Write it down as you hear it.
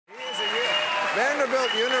Vanderbilt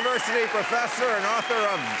University professor and author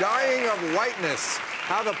of Dying of Whiteness,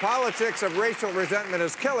 How the Politics of Racial Resentment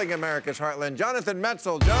is Killing America's Heartland. Jonathan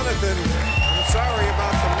Metzl. Jonathan, I'm sorry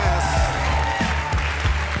about the mess.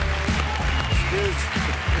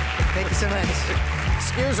 Thank you so much.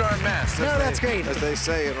 Excuse our mess. No, that's great. As they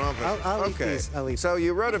say in office. I'll eat these. So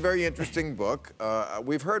you wrote a very interesting book.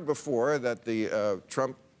 We've heard before that the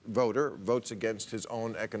Trump voter votes against his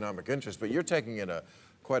own economic interests, but you're taking it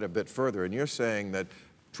quite a bit further, and you're saying that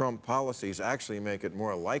Trump policies actually make it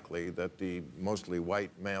more likely that the mostly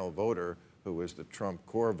white male voter, who is the Trump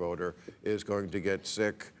core voter, is going to get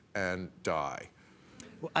sick and die.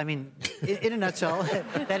 Well, I mean, in a nutshell,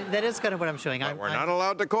 that is kind of what I'm showing. We're not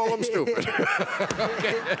allowed to call them stupid.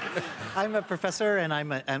 Okay. I'm a professor and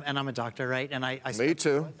I'm a doctor, right? And I Me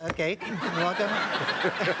too. Okay, welcome.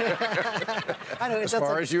 I know, as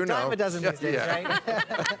far as you know. Dime a dozen these days,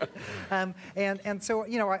 right? And so,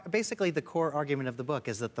 you know, basically the core argument of the book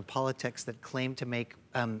is that the politics that claim to make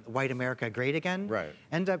white America great again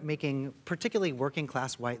end up making particularly working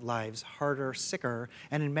class white lives harder, sicker,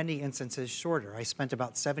 and in many instances shorter. I spent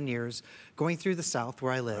about 7 years going through the South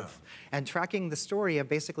where I live and tracking the story of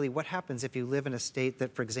basically what happens if you live in a state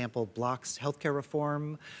that, for example, blocks healthcare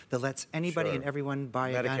reform, that lets anybody and everyone buy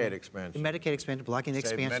a gun. Medicaid expansion. Medicaid expansion, blocking the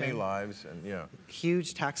expansion. Many lives, and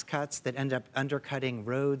huge tax cuts that end up undercutting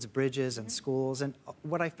roads, bridges, and schools. And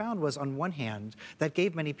what I found was, on one hand, that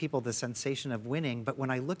gave many people the sensation of winning, but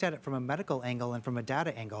when I looked at it from a medical angle and from a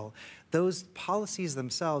data angle, those policies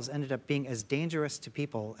themselves ended up being as dangerous to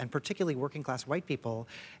people, and particularly working class white people,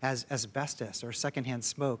 as asbestos or secondhand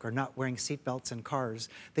smoke or not wearing seatbelts in cars.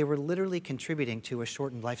 They were literally contributing to a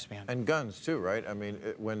shortened lifespan. And guns too, right? I mean,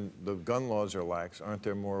 when the gun laws are lax, aren't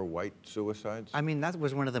there more white suicides? I mean, that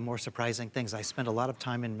was one of the more surprising things. I spent a lot of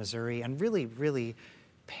time in Missouri, and really, really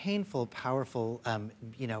painful, powerful,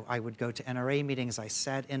 you know, I would go to NRA meetings. I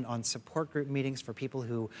sat in on support group meetings for people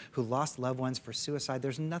who lost loved ones for suicide.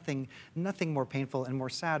 There's nothing more painful and more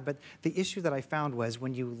sad. But the issue that I found was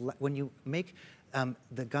when you make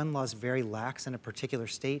the gun laws very lax in a particular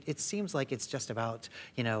state, it seems like it's just about,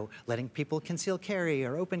 you know, letting people conceal carry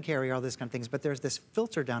or open carry, all these kind of things. But there's this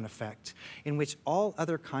filter down effect in which all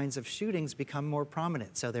other kinds of shootings become more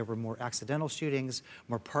prominent. So there were more accidental shootings,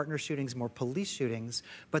 more partner shootings, more police shootings.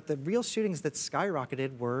 But the real shootings that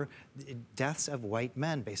skyrocketed were deaths of white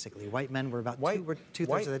men, basically. White men were about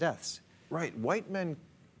two-thirds of the deaths. Right. White men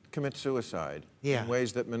commit suicide in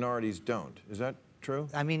ways that minorities don't. Is that true?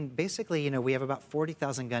 I mean, basically, you know, we have about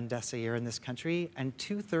 40,000 gun deaths a year in this country, and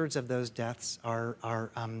two-thirds of those deaths are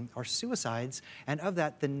suicides. And of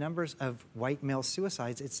that, the numbers of white male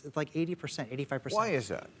suicides, it's like 80%, 85%. Why is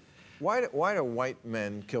that? Why do white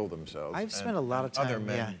men kill themselves? I've spent a lot of time. Other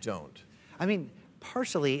men don't. I mean,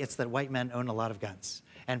 partially, it's that white men own a lot of guns,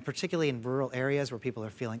 and particularly in rural areas where people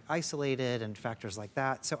are feeling isolated and factors like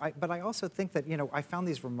that. So, but I also think that, you know, I found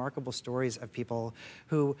these remarkable stories of people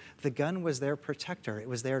who the gun was their protector. It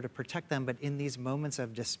was there to protect them, but in these moments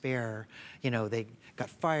of despair, you know, they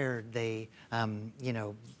got fired, they, you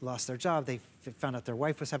know, lost their job, they found out their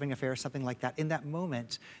wife was having an affair, something like that. In that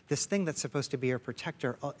moment, this thing that's supposed to be your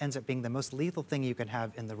protector ends up being the most lethal thing you can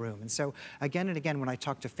have in the room. And so, again and again, when I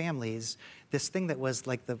talk to families, this thing that was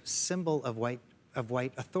like the symbol of white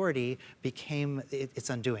authority became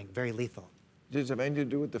its undoing, very lethal. Does it have anything to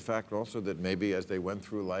do with the fact also that maybe as they went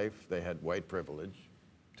through life, they had white privilege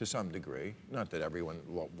to some degree? Not that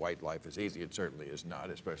white life is easy, it certainly is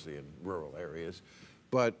not, especially in rural areas,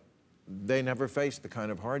 but they never faced the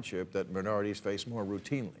kind of hardship that minorities face more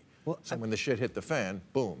routinely. Well, so when the shit hit the fan,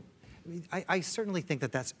 boom. I certainly think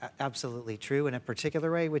that that's absolutely true in a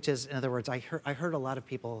particular way, which is, in other words, I heard a lot of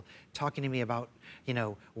people talking to me about, you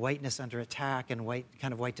know, whiteness under attack and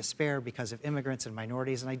white despair because of immigrants and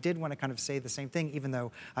minorities. And I did want to kind of say the same thing, even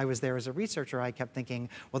though I was there as a researcher. I kept thinking,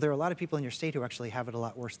 well, there are a lot of people in your state who actually have it a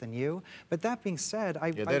lot worse than you. But that being said,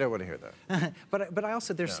 they don't want to hear that. but I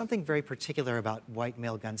also, there's something very particular about white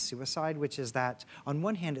male gun suicide, which is that on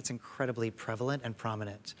one hand, it's incredibly prevalent and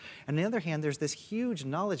prominent. And on the other hand, there's this huge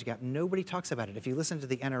knowledge gap. Nobody talks about it. If you listen to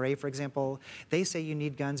the NRA, for example, they say you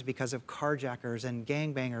need guns because of carjackers and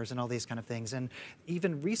gangbangers and all these kind of things. And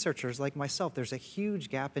even researchers like myself, there's a huge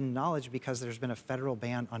gap in knowledge because there's been a federal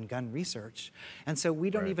ban on gun research. And so we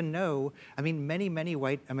don't even know, I mean, many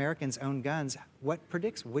white Americans own guns. What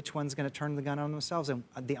predicts which one's going to turn the gun on themselves? And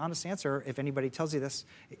the honest answer, if anybody tells you this,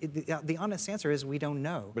 the honest answer is we don't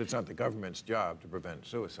know. But it's not the government's job to prevent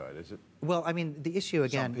suicide, is it? Well, I mean, the issue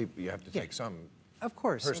again... Some people, you have to take some Of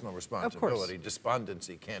course. personal responsibility.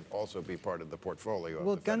 Despondency can't also be part of the portfolio of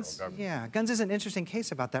the federal government. Yeah, guns is an interesting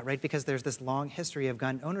case about that, right? Because there's this long history of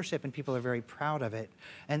gun ownership, and people are very proud of it.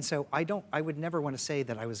 And so I would never want to say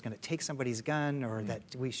that I was going to take somebody's gun or that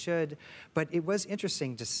we should. But it was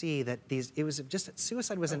interesting to see that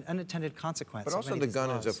suicide was an unintended consequence. But also the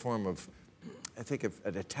gun is a form of, I think,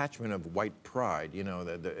 an attachment of white pride. You know,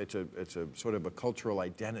 it's a sort of a cultural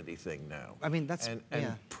identity thing now. I mean, that's and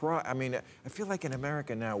pride. I mean, I feel like in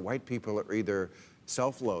America now, white people are either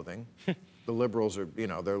self-loathing, the liberals are, you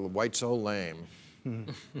know, they're white so lame,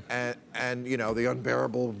 and you know, the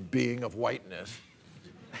unbearable being of whiteness.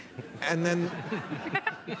 And then,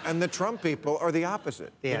 and the Trump people are the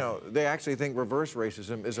opposite. Yeah. You know, they actually think reverse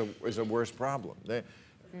racism is a worse problem.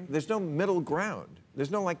 There's no middle ground. There's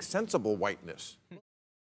no, like, sensible whiteness.